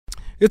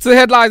It's the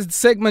headlines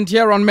segment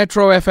here on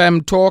Metro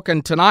FM Talk,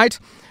 and tonight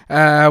taking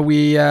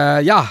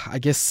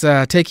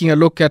a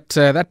look at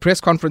that press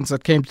conference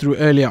that came through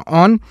earlier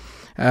on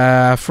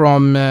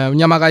from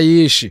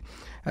Nyamagayishi,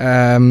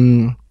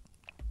 Sandile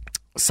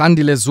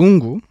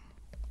Zungu,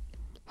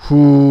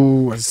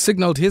 who has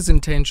signaled his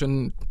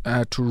intention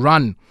to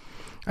run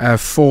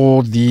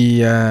for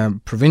the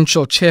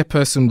provincial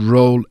chairperson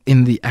role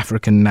in the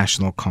African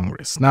National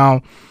Congress.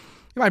 Now,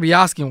 you might be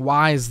asking,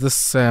 why is this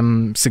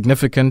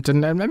significant?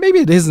 And maybe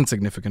it isn't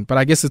significant, but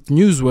I guess it's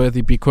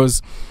newsworthy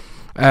because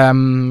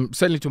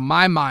certainly to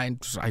my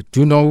mind, I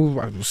do know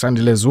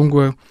Sandile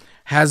Zungu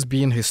has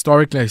been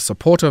historically a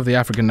supporter of the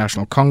African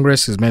National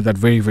Congress. He's made that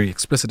very, very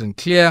explicit and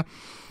clear.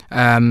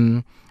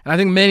 And I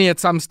think many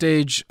at some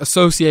stage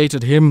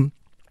associated him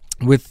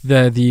with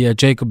the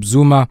Jacob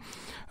Zuma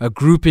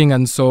grouping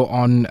and so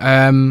on.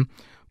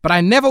 But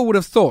I never would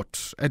have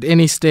thought at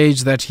any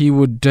stage that he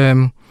would...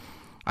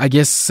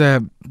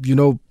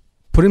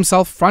 put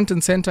himself front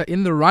and center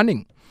in the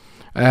running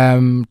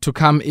to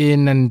come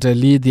in and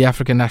lead the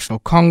African National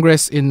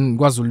Congress in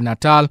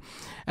KwaZulu-Natal.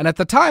 And at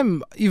the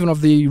time, even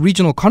of the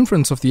regional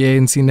conference of the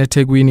ANC in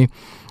eThekwini,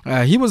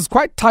 he was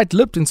quite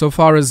tight-lipped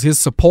insofar as his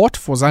support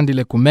for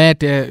Zandile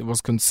Kumete was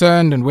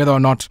concerned and whether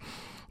or not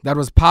that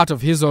was part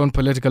of his own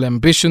political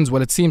ambitions.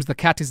 Well, it seems the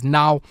cat is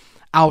now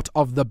out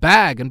of the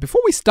bag. And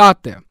before we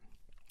start there,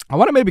 I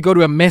want to maybe go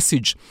to a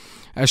message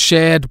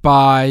shared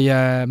by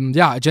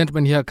a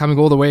gentleman here coming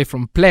all the way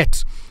from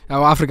Plet,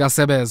 Africa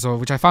Sebezo,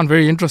 which I found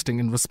very interesting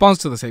in response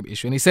to the same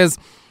issue. And he says,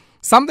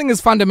 something is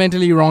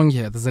fundamentally wrong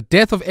here. There's a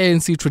death of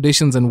ANC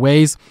traditions and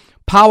ways.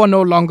 Power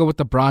no longer with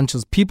the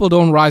branches. People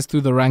don't rise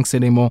through the ranks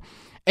anymore.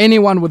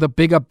 Anyone with a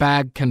bigger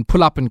bag can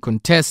pull up and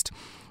contest.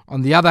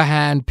 On the other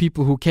hand,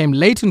 people who came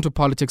late into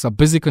politics are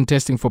busy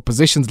contesting for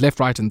positions left,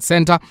 right and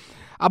center.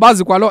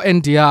 Abazi kwalo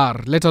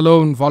NDR, let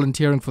alone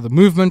volunteering for the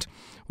movement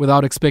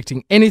without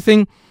expecting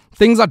anything.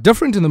 Things are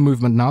different in the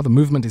movement now. The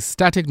movement is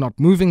static, not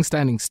moving,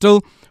 standing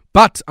still.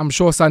 But I'm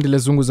sure Sandile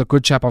Zungu is a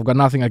good chap. I've got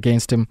nothing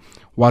against him.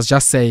 Was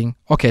just saying,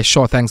 okay,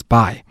 sure, thanks,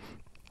 bye.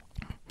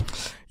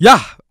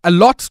 Yeah, a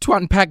lot to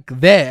unpack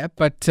there,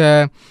 but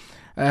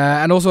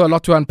and also a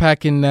lot to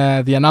unpack in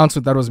the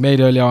announcement that was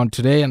made earlier on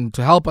today. And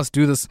to help us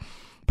do this,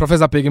 Prof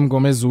Bheki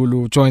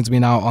Mngomezulu joins me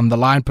now on the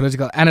line,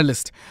 political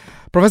analyst.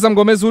 Professor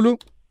Mngomezulu,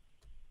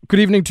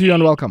 good evening to you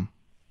and welcome.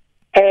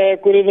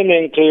 Good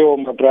evening to you,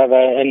 my brother,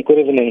 and good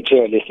evening to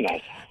your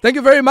listeners. Thank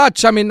you very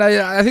much. I mean,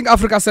 I think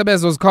Africa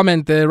Sebezo's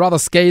comment there rather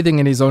scathing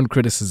in his own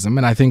criticism.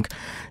 And I think,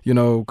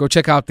 go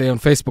check out there on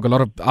Facebook. A lot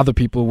of other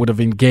people would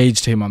have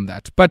engaged him on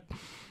that. But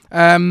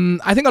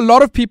I think a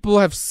lot of people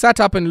have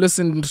sat up and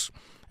listened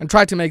and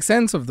tried to make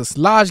sense of this,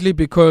 largely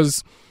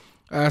because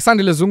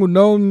Sandile Zungu,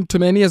 known to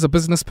many as a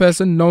business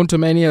person, known to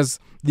many as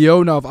the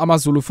owner of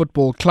Amazulu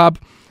Football Club,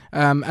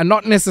 and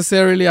not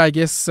necessarily, I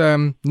guess,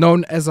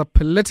 known as a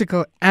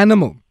political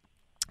animal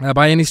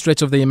by any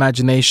stretch of the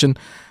imagination,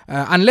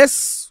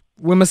 unless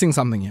we're missing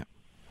something here.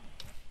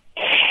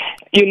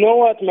 You know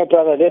what, my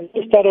brother? Let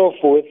me start off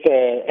with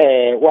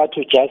what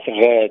you just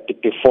read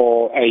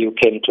before you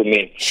came to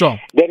me. Sure.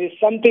 There is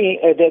something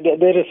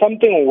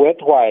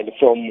worthwhile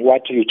from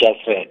what you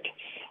just read.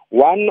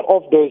 One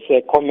of those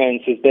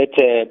comments is that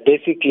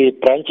basically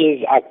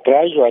branches are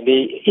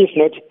gradually, if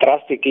not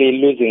drastically,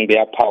 losing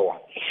their power.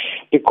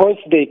 Because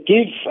they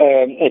give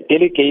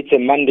delegates a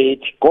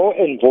mandate, go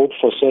and vote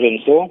for so and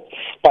so,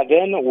 but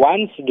then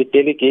once the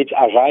delegates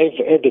arrive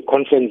at the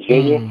conference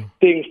venue,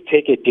 things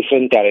take a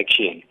different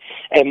direction.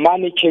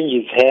 Money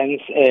changes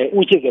hands,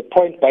 which is a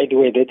point, by the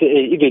way, that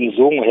even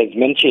Zungu has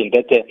mentioned,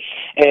 that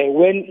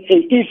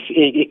if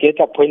he gets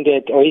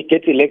appointed or he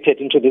gets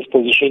elected into this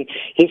position,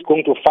 he's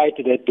going to fight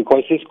that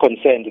because he's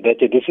concerned that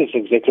this is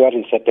exactly what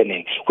is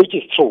happening, which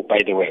is true, by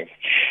the way.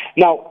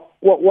 Now,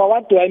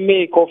 what do I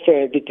make of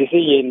the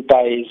decision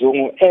by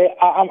Zungu?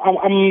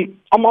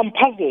 I'm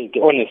puzzled,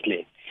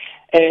 honestly.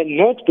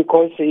 Not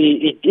because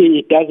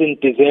he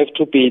doesn't deserve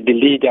to be the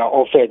leader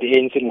of the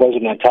ANC in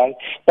KwaZulu-Natal,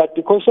 but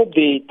because of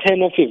the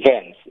turn of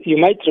events. You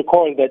might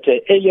recall that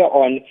earlier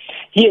on,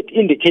 he had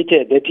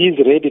indicated that he's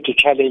ready to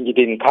challenge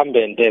the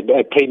incumbent,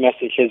 Premier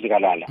Sihle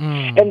Zikalala.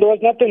 And there was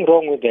nothing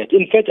wrong with that.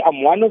 In fact,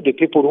 I'm one of the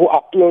people who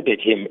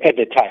applauded him at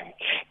the time,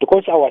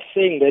 because I was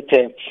saying that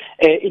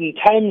in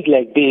times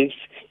like this,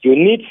 you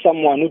need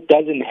someone who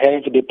doesn't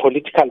have the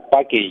political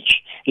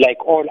baggage like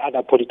all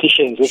other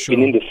politicians who've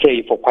been in the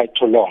fray for quite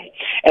too long.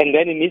 And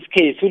then in this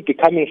case, he'll be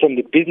coming from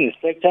the business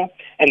sector,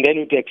 and then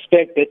we'd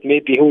expect that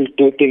maybe he'll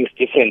do things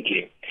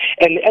differently.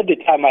 And at the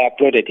time, I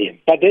applauded him.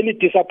 But then it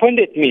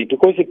disappointed me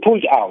because he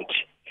pulled out.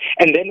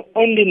 And then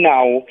only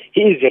now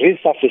he is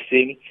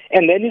resurfacing,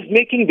 and then he's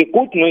making the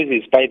good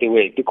noises, by the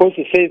way, because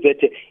he says that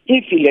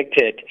if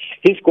elected,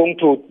 he's going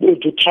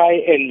to try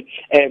and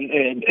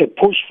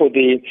push for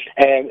the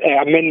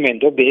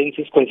amendment of the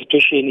ANC's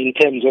constitution in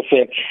terms of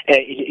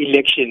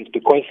elections,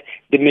 because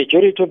the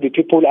majority of the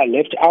people are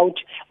left out.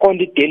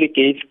 Only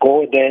delegates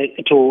go there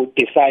to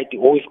decide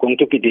who is going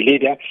to be the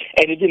leader,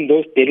 and even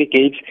those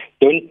delegates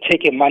don't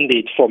take a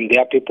mandate from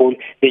their people,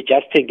 they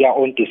just take their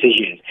own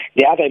decisions.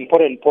 The other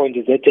important point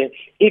is that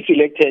if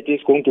elected, is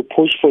going to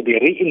push for the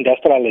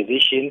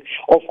reindustrialization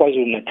of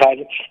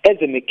KwaZulu-Natal as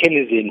a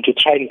mechanism to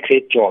try and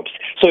create jobs.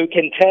 So you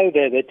can tell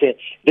there that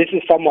this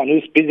is someone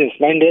who's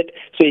business-minded,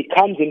 so he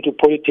comes into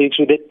politics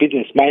with that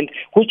business mind,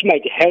 which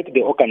might help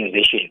the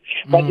organization.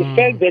 But the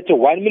fact that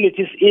 1 minute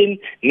is in,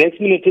 next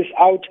minute is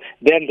out,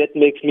 then that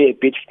makes me a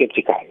bit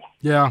skeptical.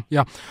 Yeah.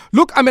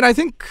 Look, I mean, I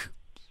think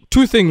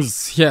two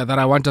things here that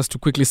I want us to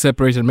quickly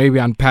separate and maybe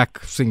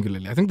unpack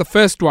singularly. I think the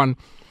first one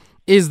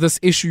is this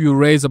issue you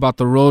raise about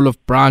the role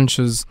of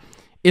branches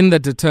in the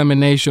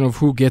determination of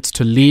who gets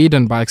to lead,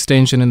 and by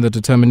extension in the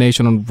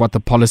determination of what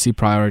the policy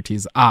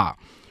priorities are,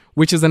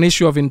 which is an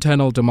issue of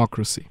internal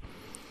democracy.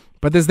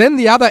 But there's then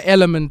the other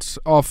element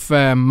of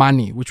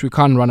money, which we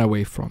can't run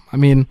away from. I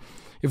mean,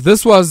 if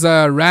this was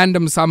a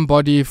random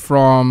somebody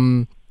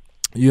from,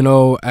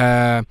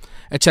 a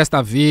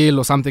Chesterville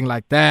or something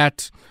like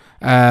that,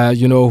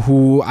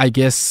 who I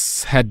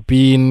guess had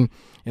been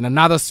in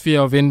another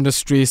sphere of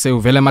industry, say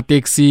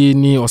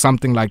Uvele or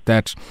something like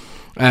that,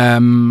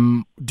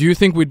 do you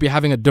think we'd be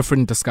having a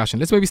different discussion?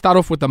 Let's maybe start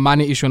off with the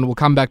money issue and we'll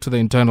come back to the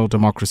internal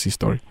democracy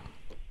story.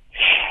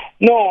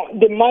 No,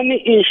 the money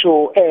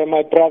issue,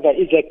 my brother,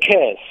 is a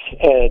curse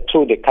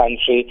to the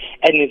country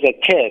and is a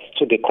curse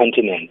to the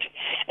continent.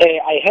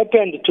 I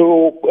happened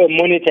to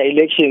monitor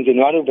elections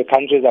in one of the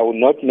countries I will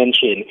not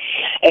mention.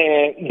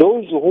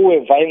 Those who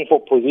were vying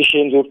for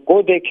positions would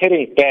go there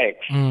carrying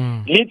bags,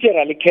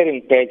 literally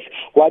carrying bags,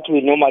 what we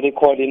normally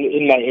call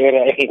in my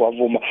area,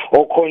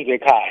 or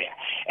konzekaya.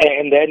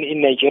 And then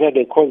in Nigeria,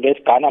 they call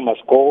that Ghana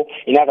must go.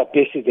 In other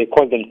places, they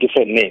call them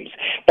different names.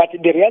 But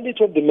the reality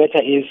of the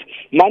matter is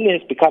money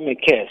has become a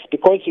curse,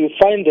 because you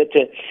find that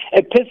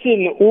a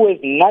person who has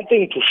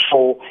nothing to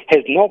show,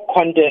 has no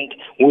content,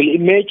 will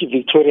emerge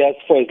victorious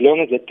for as long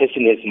as that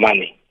person has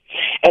money.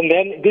 And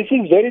then this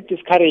is very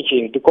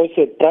discouraging, because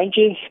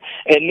branches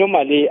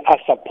normally are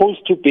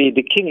supposed to be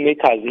the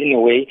kingmakers in a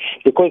way,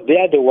 because they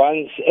are the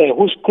ones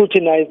who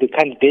scrutinize the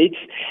candidates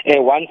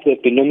once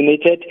they've been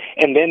nominated,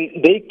 and then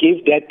they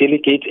give their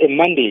delegates a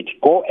mandate,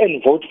 go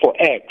and vote for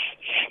X.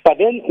 But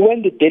then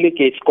when the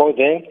delegates go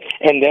there,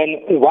 and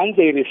then once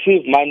they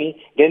receive money,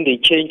 then they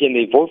change and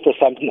they vote for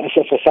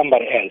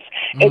somebody else.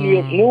 And we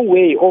have no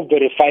way of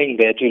verifying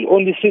that. We'll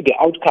only see the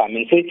outcome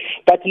and say,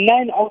 but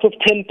 9 out of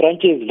 10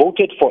 branches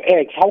voted for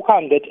X. How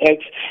come that X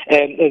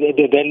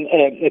then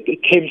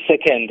came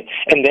second,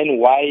 and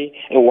then Y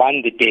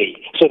won the day?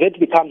 So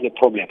that becomes a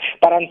problem.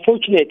 But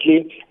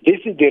unfortunately, this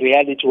is the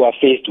reality we are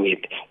faced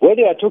with.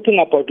 Whether we are talking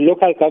about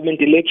local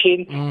government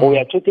election or we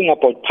are talking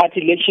about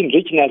party election,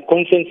 regional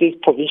consensus,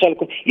 provincial,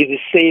 is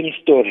the same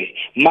story.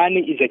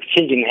 Money is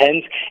exchanging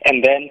hands,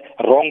 and then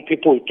wrong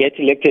people get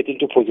elected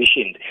into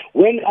positions.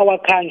 When our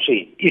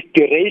country is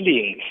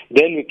derailing,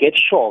 then we get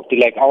shocked,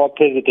 like our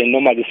president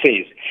normally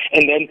says.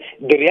 And then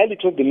the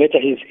reality of the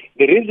matter is,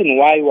 the reason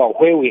why we are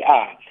where we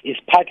are is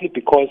partly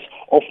because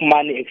of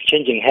money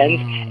exchanging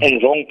hands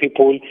and wrong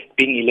people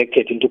being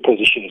elected into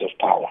positions of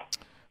power.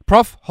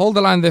 Prof, hold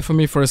the line there for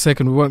me for a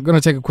second. We're going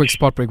to take a quick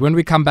spot break. When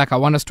we come back, I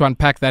want us to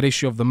unpack that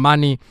issue of the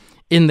money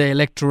in the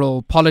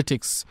electoral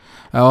politics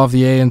of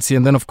the ANC.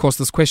 And then, of course,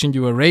 this question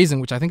you were raising,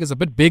 which I think is a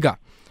bit bigger,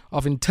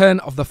 of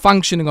the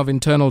functioning of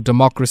internal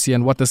democracy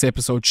and what this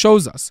episode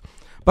shows us.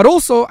 But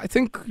also, I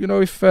think,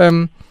 if,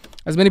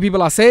 as many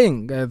people are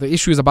saying, the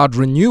issue is about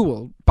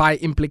renewal, by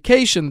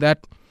implication,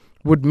 that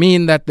would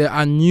mean that there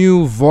are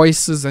new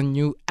voices and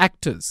new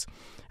actors.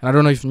 And I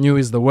don't know if new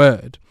is the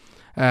word.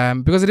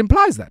 Because it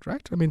implies that,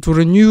 right? I mean, to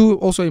renew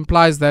also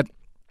implies that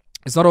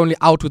it's not only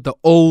out with the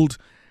old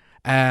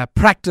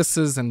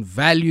practices and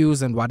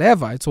values and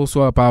whatever, it's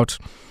also about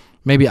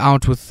maybe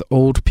out with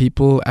old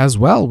people as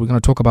well. We're going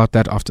to talk about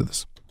that after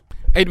this.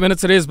 8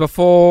 minutes it is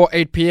before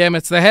 8 p.m.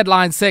 It's the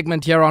headline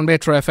segment here on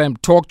Metro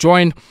FM Talk.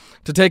 Joined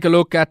to take a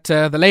look at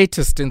the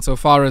latest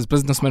insofar as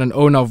businessman and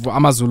owner of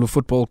Amazulu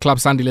Football Club,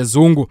 Sandile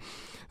Zungu.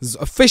 His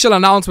official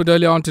announcement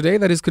earlier on today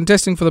that he's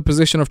contesting for the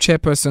position of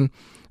chairperson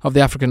of the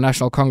African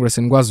National Congress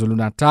in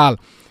KwaZulu-Natal.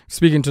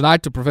 Speaking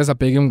tonight to Professor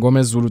Bheki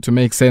Mngomezulu to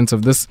make sense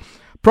of this.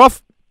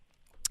 Prof,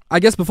 I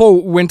guess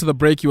before we went to the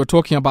break, you were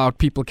talking about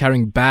people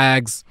carrying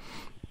bags,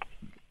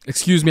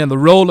 and the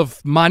role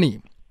of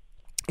money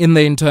in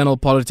the internal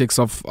politics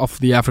of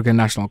the African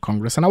National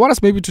Congress. And I want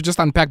us maybe to just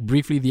unpack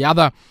briefly the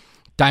other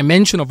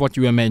dimension of what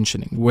you were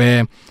mentioning,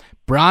 where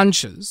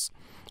branches,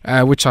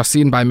 which are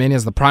seen by many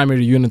as the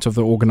primary unit of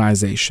the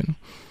organization,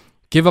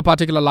 give a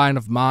particular line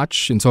of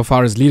march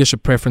insofar as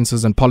leadership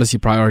preferences and policy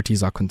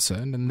priorities are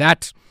concerned. And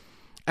that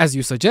as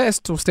you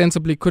suggest,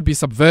 ostensibly could be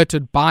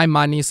subverted by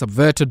money,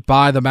 subverted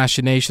by the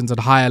machinations at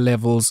higher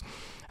levels,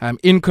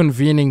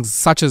 inconvenings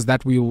such as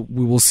that we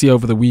will see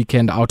over the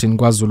weekend out in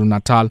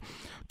KwaZulu-Natal.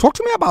 Talk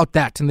to me about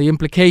that and the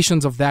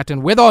implications of that,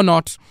 and whether or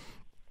not,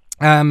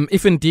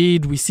 if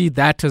indeed we see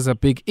that as a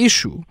big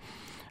issue,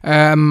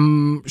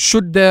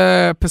 should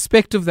the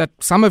perspective that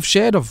some have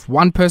shared of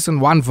one person,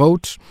 one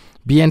vote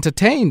be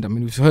entertained? I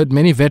mean, we've heard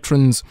many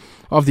veterans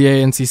of the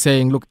ANC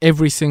saying, look,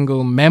 every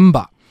single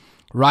member,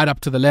 right up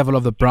to the level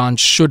of the branch,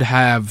 should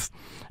have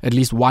at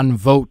least one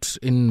vote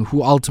in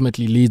who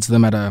ultimately leads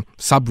them at a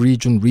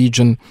sub-region,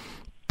 region,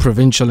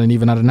 provincial, and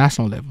even at a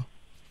national level.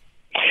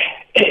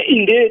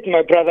 Indeed,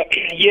 my brother.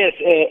 Yes,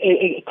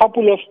 a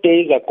couple of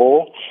days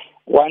ago,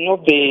 one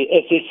of the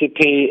SACP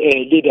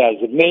leaders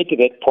made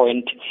that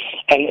point,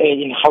 and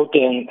in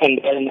Gauteng,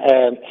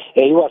 and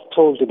he was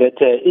told that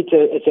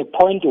it's a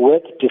point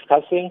worth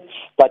discussing,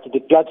 but the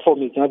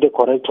platform is not the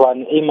correct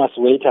one. He must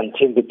wait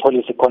until the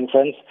policy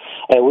conference,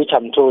 which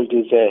I'm told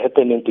is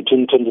happening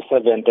between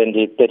 27th and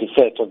the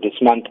 31st of this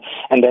month,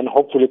 and then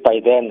hopefully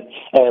by then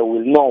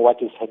we'll know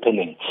what is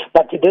happening.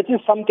 But that is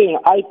something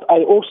I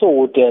also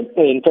would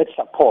in fact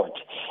support,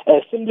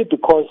 simply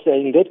because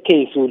in that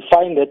case we'll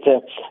find that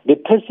the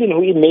person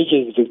who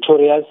emerges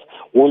victorious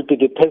will be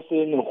the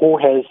person who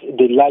has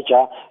the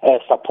larger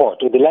support,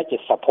 or the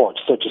largest support,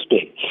 so to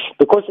speak.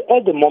 Because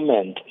at the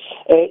moment,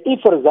 if,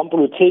 for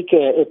example, we take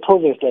a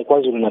province like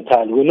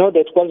KwaZulu-Natal, we know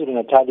that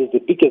KwaZulu-Natal is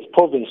the biggest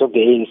province of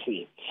the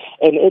ANC,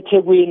 and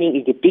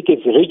eThekwini is the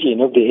biggest region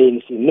of the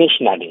ANC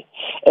nationally.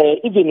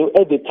 Even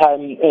at the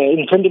time,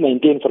 in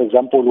 2019, for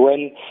example,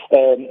 when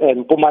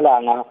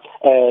Mpumalanga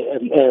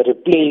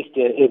replaced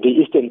the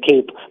Eastern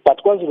Cape, but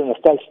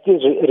KwaZulu-Natal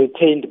still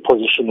retained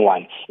position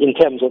 1 in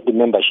terms of the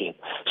membership.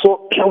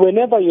 So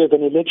whenever you have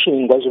an election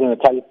in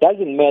KwaZulu-Natal, it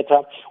doesn't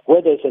matter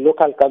whether it's a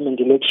local government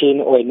election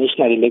or a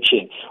national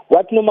election.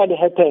 What normally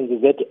happens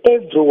is that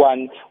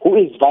everyone who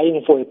is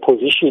vying for a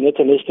position at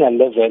a national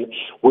level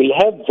will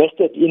have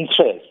vested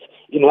interest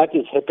in what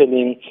is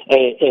happening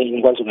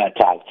in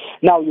KwaZulu-Natal.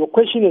 Now, your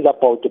question is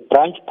about the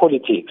branch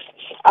politics.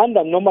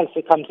 Under normal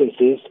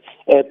circumstances,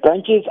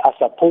 branches are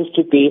supposed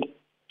to be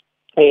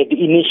the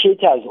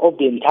initiators of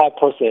the entire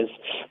process,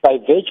 by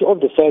virtue of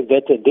the fact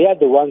that they are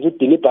the ones who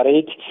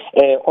deliberate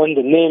on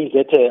the names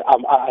that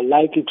are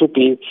likely to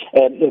be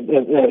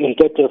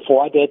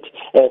forwarded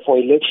for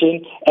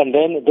election, and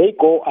then they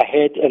go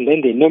ahead and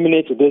then they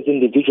nominate those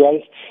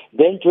individuals.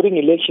 Then during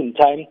election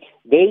time,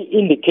 they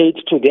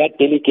indicate to their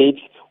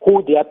delegates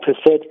who their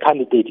preferred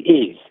candidate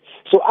is.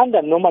 So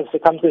under normal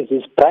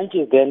circumstances,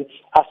 branches then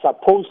are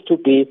supposed to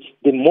be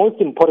the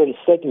most important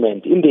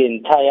segment in the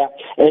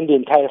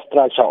entire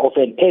structure of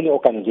any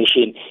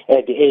organization,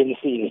 the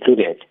ANC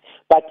included.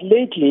 But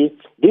lately,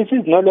 this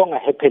is no longer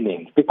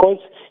happening, because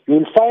you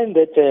will find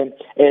that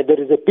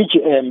there is a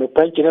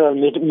branch general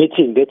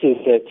meeting that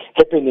is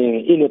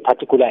happening in a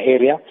particular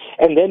area,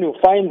 and then you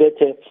find that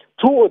 2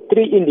 or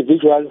 3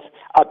 individuals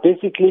are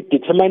basically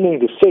determining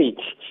the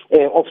fate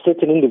of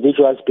certain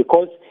individuals,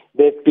 because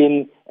they've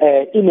been,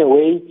 in a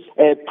way,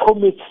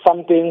 promised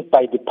something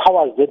by the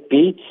powers that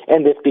be,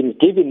 and they've been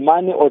given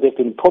money or they've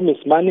been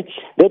promised money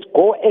that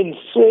go and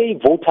sway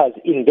voters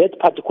in that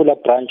particular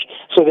branch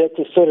so that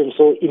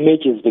so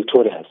emerges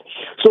victorious.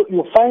 So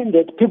you find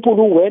that people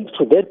who went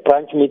to that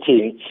branch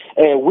meeting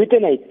with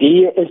an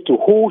idea as to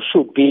who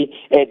should be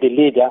the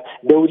leader,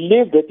 they will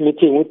leave that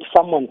meeting with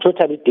someone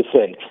totally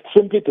different,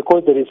 simply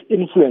because there is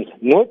influence,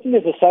 not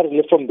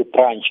necessarily from the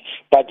branch,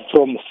 but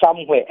from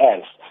somewhere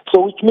else.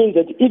 So which means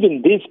that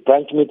even these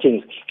branch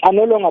meetings are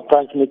no longer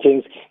branch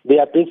meetings. They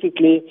are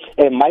basically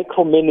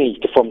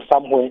micromanaged from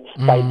somewhere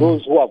by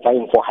those who are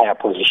vying for higher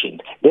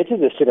positions. That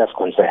is a serious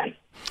concern.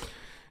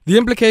 The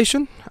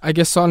implication, I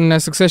guess, on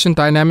succession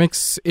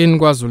dynamics in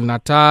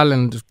KwaZulu-Natal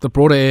and the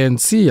broader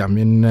ANC, I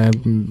mean,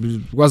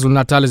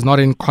 KwaZulu-Natal is not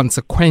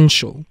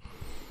inconsequential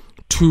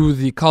to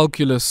the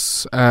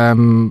calculus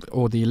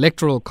or the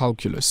electoral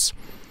calculus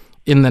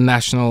in the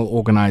national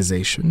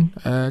organization.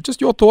 Just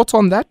your thoughts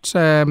on that,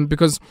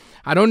 because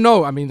I don't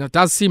know. I mean, it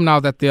does seem now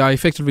that there are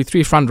effectively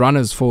 3 front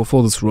runners for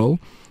this role: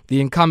 the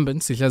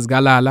incumbent Sihle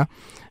Zikalala,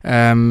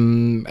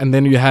 and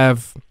then you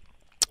have,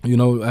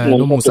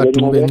 Nomusa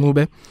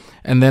Dube-Ncube,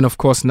 and then of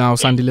course now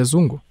Sandile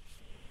Zungu.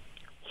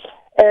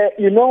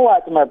 You know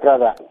what, my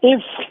brother?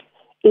 If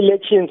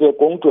elections were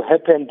going to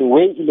happen the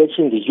way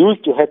elections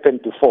used to happen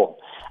before,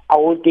 I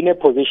would be in a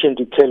position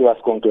to tell you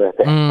what's going to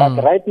happen.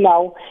 But right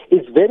now,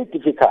 it's very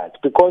difficult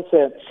because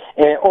of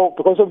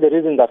the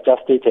reasons I've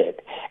just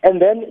stated.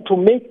 And then to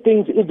make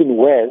things even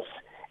worse,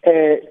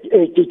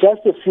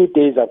 just a few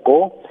days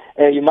ago,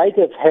 you might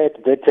have heard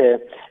that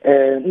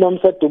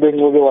Nomusa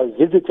Dube-Ncube was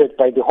visited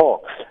by the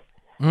Hawks.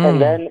 And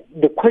then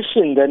the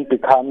question then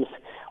becomes,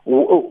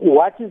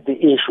 what is the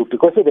issue?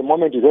 Because at the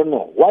moment you don't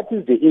know. What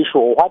is the issue,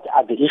 or what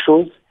are the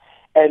issues,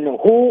 and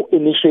who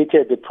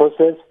initiated the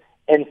process,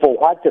 and for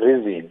what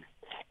reason?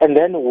 And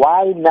then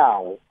why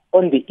now,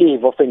 on the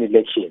eve of an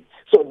election?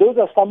 So those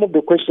are some of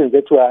the questions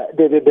that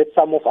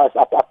some of us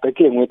are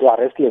battling with or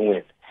wrestling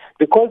with.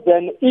 Because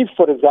then, if,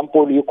 for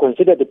example, you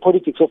consider the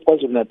politics of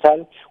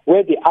KwaZulu-Natal,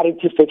 where the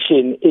RT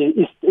faction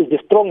is the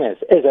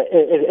strongest, as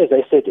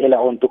I said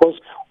earlier on, because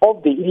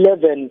of the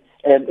 11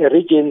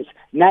 regions,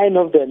 9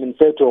 of them, in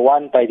fact, were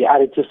won by the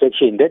RT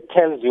faction. That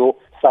tells you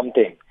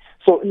something.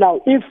 So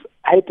now, if,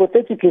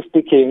 hypothetically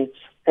speaking,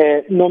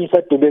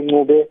 Nomusa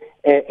Dube-Ncube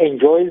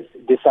enjoys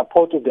the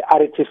support of the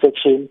RT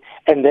faction,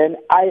 and then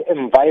I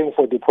am vying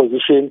for the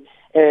position,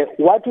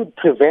 what would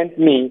prevent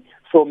me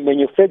from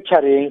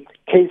manufacturing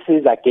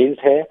cases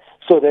against her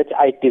so that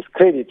I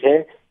discredit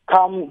her?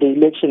 Come the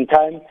election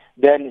time,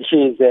 then she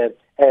is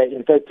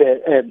in fact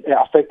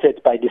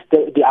affected by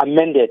the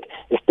amended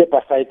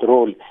step-aside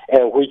rule,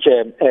 which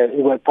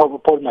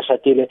Paul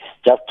Mashatile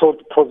just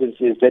told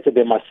provinces that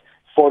they must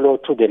follow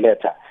to the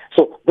letter.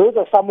 So those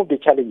are some of the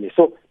challenges.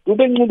 So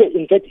Dube-Ncube,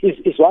 in fact,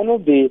 is one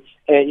of the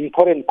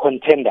important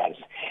contenders.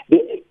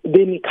 The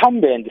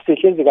incumbent,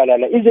 Sihle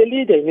Zikalala, is a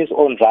leader in his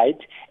own right,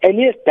 and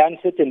he has done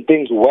certain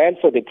things well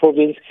for the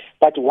province.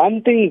 But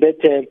one thing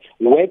that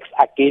works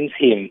against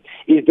him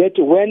is that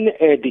when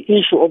the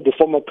issue of the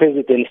former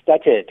president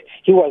started,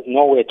 he was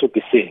nowhere to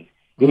be seen.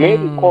 You may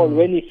recall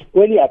when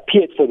he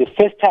appeared for the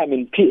first time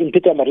in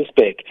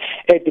Pietermaritzburg,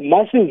 the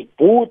masses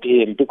booed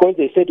him because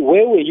they said,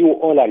 "Where were you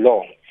all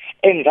along?"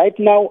 And right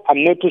now,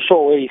 I'm not too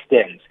sure where he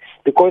stands,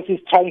 because he's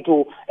trying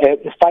to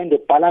find a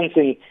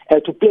balancing,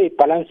 to play a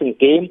balancing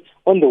game.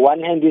 On the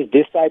one hand is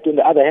this side, on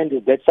the other hand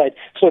is that side.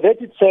 So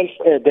that itself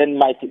then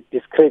might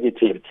discredit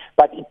him.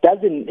 But it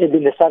doesn't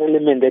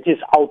necessarily mean that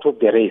he's out of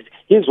the race.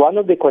 He's one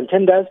of the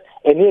contenders,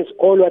 and he has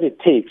all what it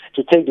takes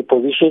to take the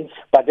position.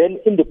 But then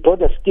in the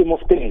broader scheme of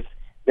things,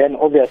 then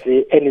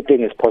obviously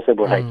anything is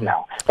possible right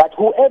now. But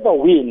whoever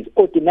wins,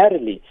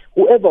 ordinarily,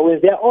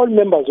 they're all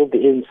members of the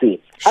ANC.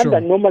 Sure. Under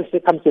normal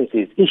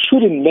circumstances, it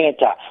shouldn't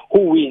matter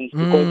who wins,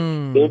 because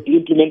they'll be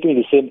implementing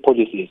the same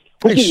policies,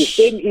 which is the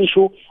same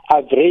issue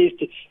I've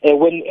raised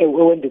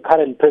when the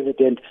current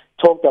president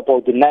talked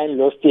about the 9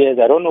 lost years.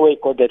 I don't know where he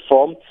got that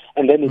from.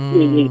 And then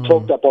he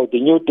talked about the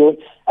new dawn.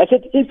 I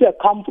said, if you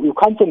come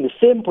from the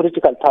same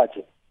political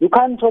party, you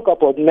can't talk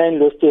about 9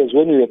 lost years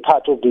when you were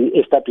part of the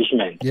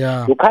establishment.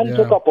 You can't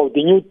talk about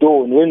the new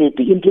dawn when you'll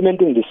be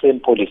implementing the same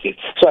policies.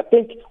 So I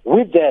think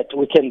with that,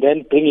 we can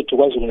then bring it to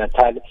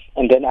KwaZulu-Natal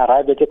and then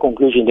arrive at a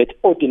conclusion that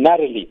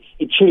ordinarily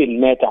it shouldn't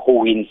matter who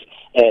wins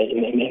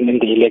in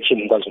the election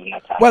in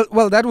KwaZulu-Natal.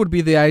 Well, that would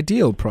be the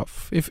ideal,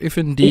 Prof. If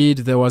indeed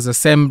there was a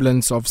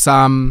semblance of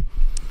some,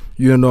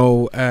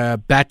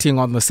 batting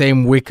on the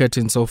same wicket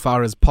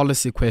insofar as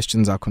policy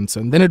questions are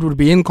concerned, then it would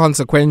be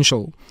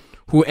inconsequential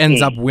who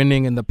ends up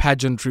winning in the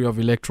pageantry of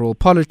electoral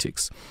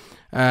politics.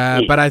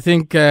 But I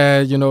think,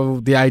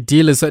 the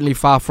ideal is certainly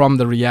far from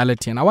the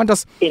reality. And I want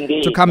us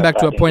to come back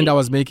to a point I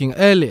was making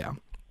earlier,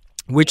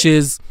 which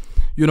is,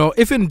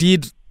 if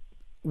indeed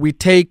we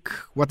take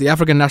what the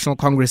African National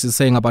Congress is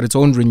saying about its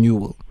own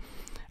renewal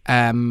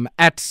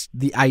at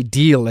the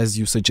ideal, as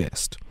you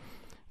suggest,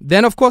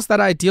 then of course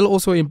that ideal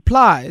also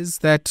implies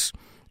that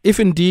if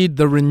indeed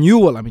the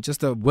renewal,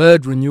 just the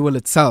word renewal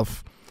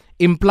itself,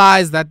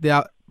 implies that there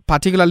are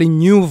particularly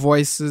new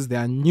voices, there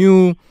are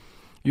new,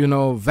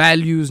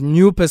 values,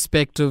 new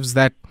perspectives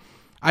that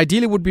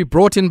ideally would be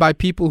brought in by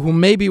people who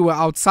maybe were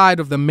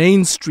outside of the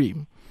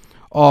mainstream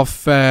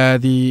of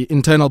the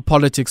internal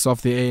politics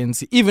of the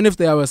ANC, even if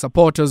they were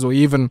supporters or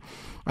even,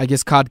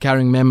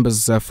 card-carrying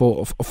members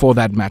for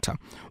that matter.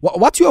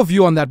 What's your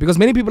view on that? Because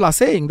many people are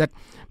saying that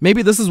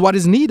maybe this is what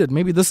is needed.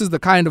 Maybe this is the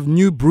kind of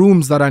new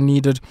brooms that are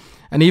needed,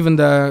 and even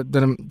the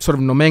sort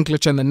of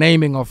nomenclature and the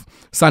naming of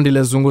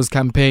Sandile Zungu's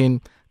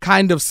campaign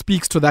kind of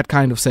speaks to that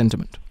kind of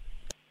sentiment.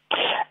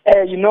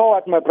 You know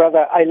what, my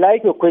brother, I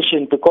like your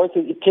question because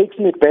it takes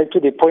me back to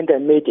the point I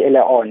made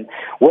earlier on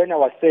when I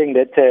was saying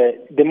that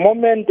the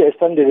moment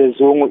Sandile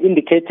Zungu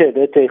indicated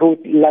that he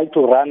would like to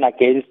run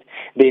against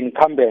the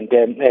incumbent,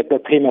 the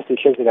Premier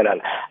Sihle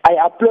Zikalala, I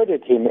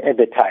applauded him at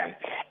the time.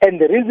 And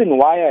the reason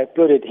why I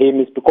applauded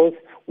him is because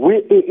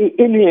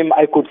in him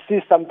I could see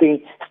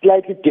something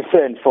slightly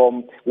different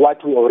from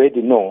what we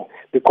already know,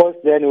 because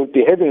then we'll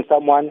be having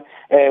someone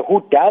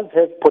who does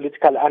have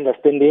political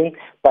understanding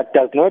but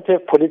does not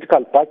have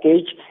political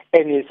baggage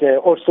and is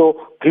also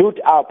glued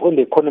up on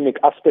the economic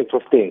aspect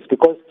of things.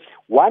 Because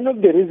one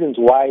of the reasons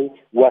why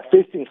we're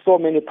facing so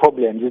many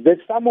problems is that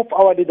some of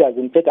our leaders,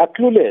 in fact, are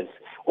clueless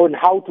on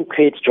how to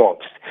create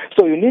jobs.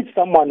 So you need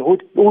someone who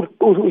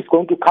is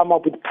going to come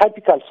up with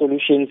practical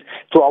solutions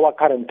to our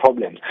current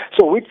problems.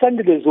 So with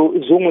Sandile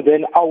Zungu,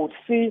 then I would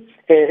see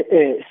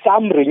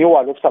some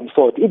renewal of some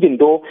sort, even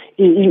though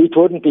it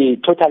wouldn't be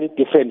totally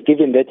different,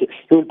 given that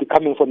he will be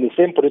coming from the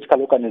same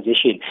political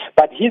organization.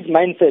 But his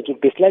mindset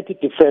would be slightly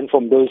different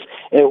from those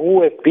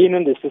who have been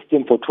in the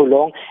system for too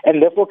long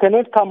and therefore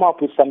cannot come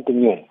up with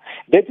something new.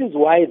 That is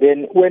why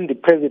then when the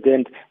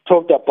president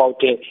talked about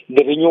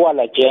the renewal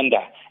agenda,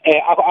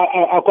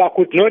 I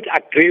could not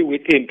agree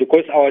with him,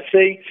 because I was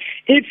saying,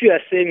 if you are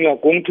saying you are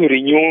going to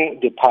renew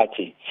the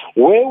party,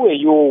 where were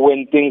you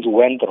when things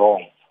went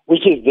wrong?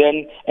 Which is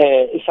then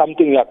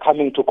something you are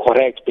coming to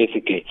correct,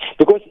 basically.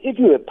 Because if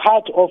you were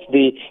part of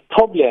the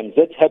problems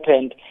that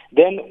happened,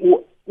 then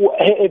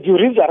have you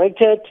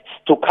resurrected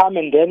to come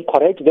and then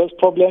correct those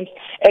problems?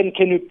 And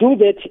can you do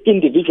that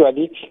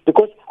individually?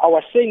 Because I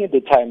was saying at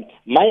the time,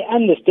 my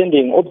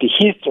understanding of the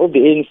history of the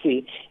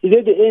ANC is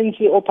that the ANC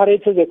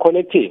operates as a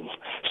collective.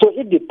 So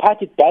if the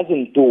party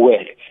doesn't do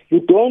well, you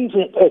don't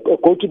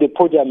go to the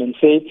podium and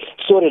say,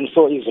 so and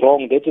so is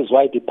wrong, that is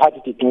why the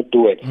party did not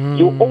do it.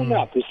 You own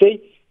up, you say,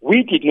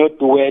 we did not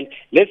do well,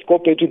 let's go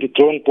back to the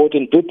drawing board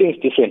and do things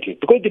differently.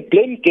 Because the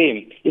blame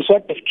game is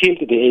what has killed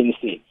the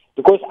ANC.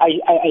 Because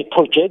I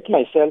project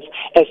myself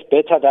as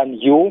better than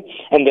you,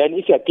 and then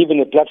if you are given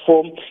a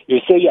platform, you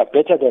say you are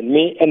better than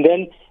me, and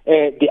then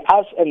the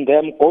us and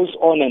them goes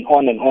on and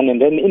on and on,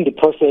 and then in the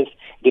process,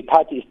 the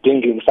party is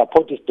dwindling,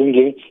 support is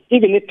dwindling,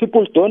 even if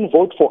people don't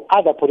vote for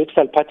other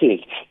political parties,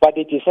 but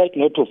they decide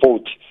not to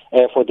vote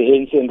for the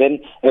ANC, and then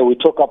we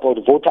talk about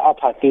voter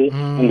apathy,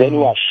 and then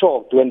we are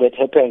shocked when that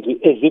happens,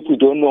 as if we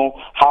don't know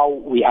how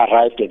we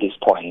arrived at this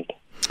point.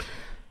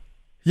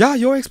 Yeah,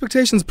 your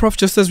expectations, Prof,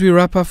 just as we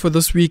wrap up for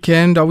this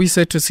weekend, are we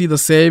set to see the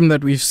same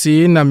that we've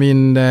seen? I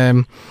mean,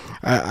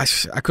 I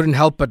couldn't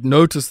help but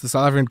notice the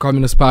South African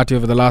Communist Party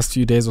over the last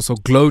few days also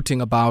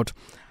gloating about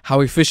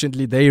how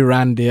efficiently they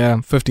ran their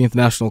 15th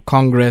National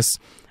Congress,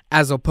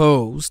 as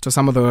opposed to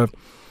some of the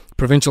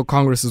provincial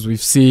congresses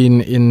we've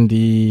seen in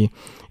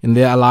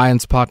their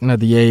alliance partner,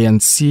 the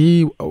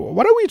ANC.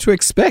 What are we to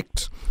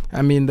expect?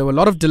 I mean, there were a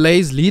lot of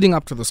delays leading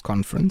up to this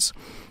conference.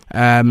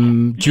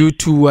 Due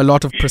to a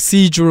lot of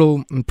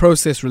procedural and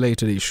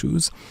process-related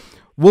issues.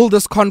 Will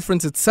this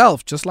conference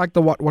itself, just like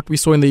what we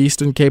saw in the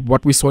Eastern Cape,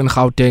 what we saw in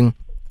Gauteng,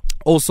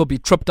 also be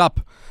tripped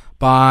up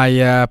by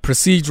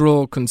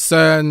procedural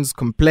concerns,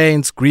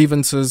 complaints,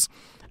 grievances,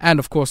 and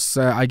of course,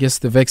 I guess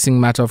the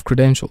vexing matter of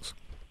credentials?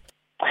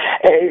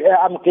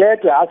 I'm glad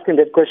you're asking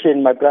that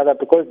question, my brother,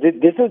 because this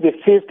is the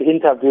fifth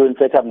interview, in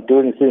fact, I'm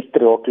doing since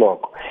 3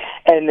 o'clock.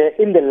 And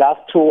in the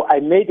last two, I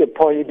made a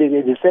point,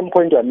 the same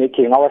point you're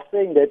making. I was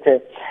saying that,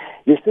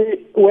 you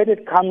see, when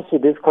it comes to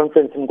this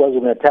conference in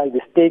KwaZulu-Natal,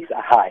 the stakes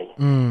are high.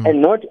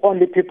 And not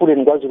only people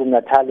in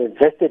KwaZulu-Natal have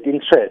vested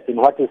interest in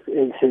what is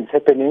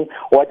happening,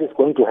 what is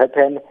going to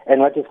happen,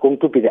 and what is going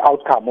to be the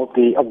outcome of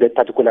that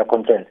particular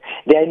conference.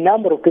 There are a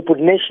number of people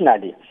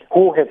nationally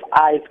who have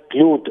eyes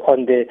glued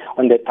on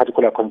that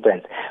particular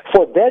conference.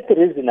 For that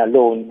reason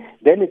alone,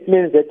 then it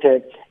means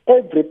that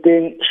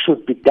everything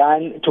should be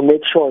done to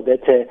make sure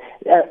that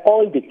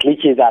all the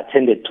glitches are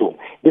attended to.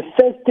 The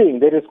first thing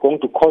that is going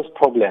to cause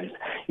problems,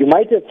 you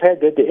might have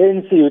heard that the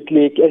ANC Youth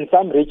League and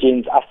some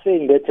regions are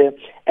saying that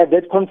at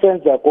that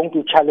conference they are going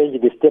to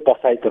challenge the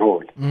step-aside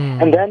rule.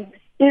 And then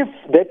if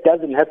that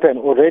doesn't happen,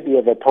 already you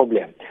have a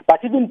problem. But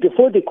even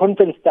before the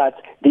conference starts,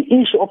 the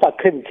issue of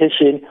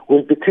accreditation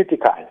will be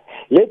critical.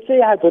 Let's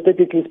say,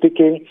 hypothetically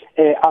speaking,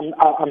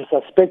 I'm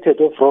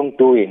suspected of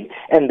wrongdoing,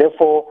 and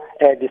therefore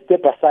the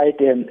step-aside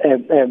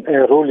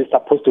rule is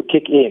supposed to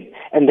kick in.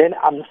 And then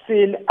I'm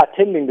still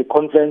attending the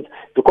conference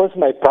because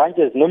my branch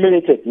has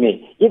nominated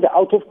me, either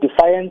out of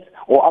defiance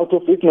or out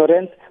of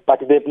ignorance, but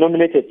they've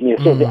nominated me,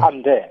 so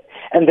I'm there.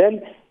 And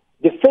then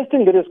the first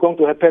thing that is going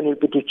to happen will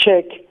be to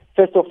check,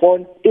 first of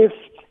all, if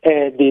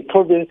the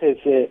province has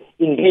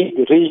indeed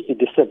reached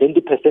the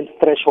 70%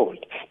 threshold,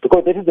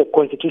 because that is the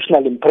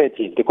constitutional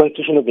imperative, the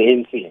constitution of the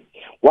ANC.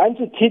 Once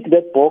you tick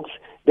that box,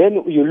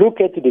 then you look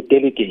at the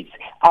delegates.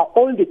 Are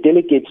all the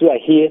delegates who are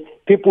here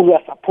people who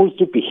are supposed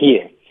to be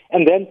here?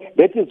 And then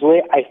that is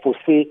where I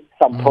foresee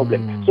some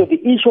problem. So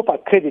the issue of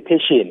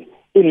accreditation,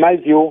 in my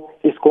view,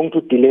 is going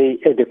to delay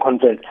the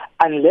conference,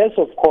 unless,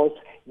 of course,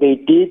 they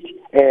did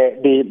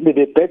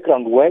the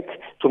background work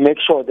to make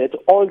sure that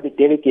all the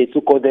delegates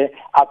who go there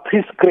are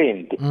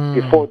pre-screened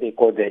before they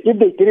go there. If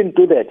they didn't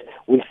do that,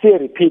 we'll see a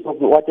repeat of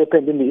what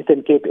happened in the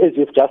Eastern Cape, as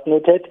you've just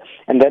noted,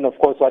 and then, of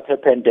course, what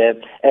happened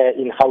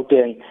in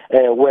Gauteng,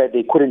 where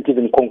they couldn't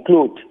even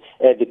conclude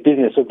the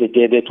business of the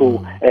day. They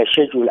to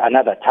schedule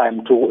another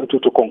time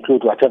to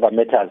conclude whatever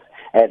matters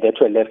that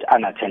were left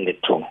unattended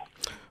to.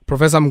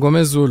 Professor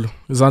Mngomezulu,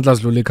 Sandle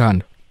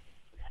Zungu.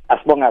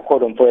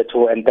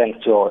 And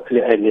thanks to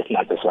your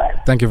listeners as well.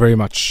 Thank you very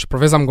much.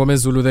 Professor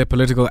Mngomezulu, the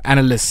political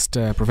analyst,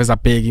 Professor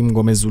Bheki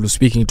Mngomezulu,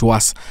 speaking to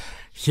us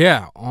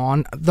here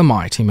on the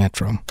Mighty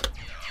Metro.